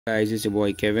Guys, it's your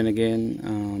boy Kevin again.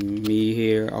 Me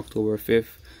here, October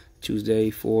 5th,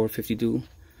 Tuesday, 4:52.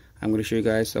 I'm gonna show you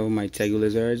guys some of my Tegus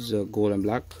lizards, gold and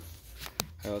black.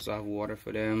 I also have water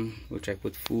for them, which I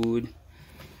put food.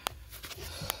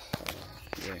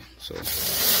 Yeah, so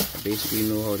I basically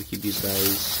know how to keep these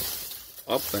guys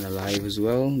up and alive as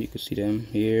well. You can see them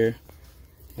here,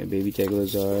 my baby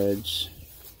Tegus lizards.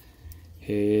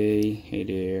 Hey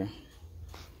there.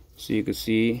 So you can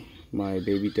see my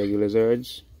baby Tegus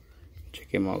lizards. Check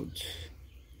him out.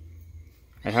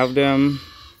 I have them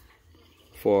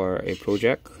for a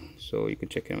project, so you can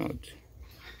check him out.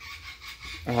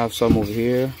 I have some over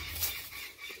here.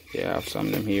 Yeah, I have some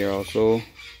of them here also.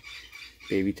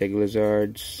 Baby Tegus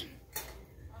lizards.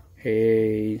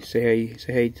 Hey, say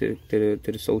hey to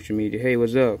the social media. Hey,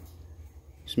 what's up?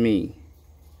 It's me.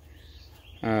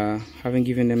 Haven't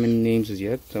given them any names as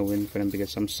yet. I'm waiting for them to get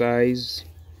some size.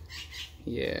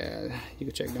 Yeah, you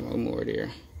can check them out more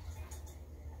there.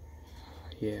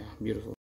 Yeah, beautiful.